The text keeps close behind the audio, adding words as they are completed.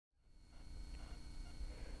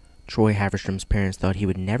Troy Haverstrom's parents thought he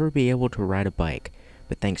would never be able to ride a bike,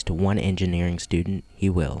 but thanks to one engineering student, he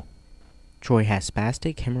will. Troy has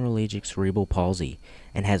spastic hemiplegic cerebral palsy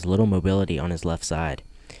and has little mobility on his left side.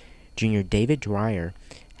 Junior David Dwyier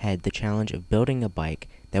had the challenge of building a bike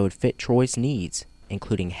that would fit Troy's needs,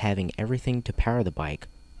 including having everything to power the bike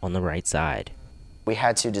on the right side. We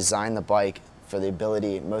had to design the bike for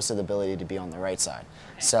most of the ability to be on the right side.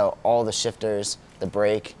 So all the shifters, the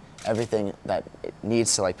brake, everything that it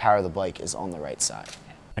needs to power the bike is on the right side.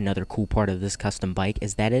 Another cool part of this custom bike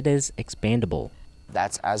is that it is expandable.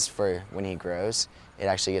 That's as for when he grows, it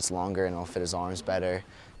actually gets longer and it'll fit his arms better.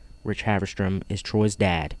 Rich Haverstrom is Troy's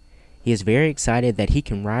dad. He is very excited that he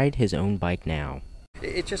can ride his own bike now.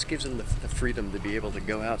 It just gives him the freedom to be able to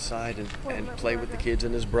go outside and play with the kids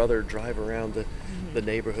and his brother, drive around the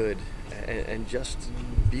neighborhood and just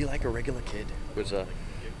be like a regular kid. It was a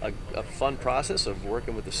fun process of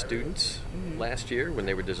working with the students last year when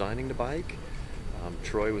they were designing the bike.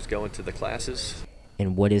 Troy was going to the classes.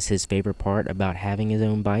 And what is his favorite part about having his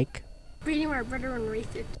own bike? Beating my brother and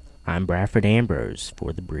race it. I'm Bradford Ambrose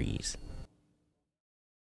for The Breeze.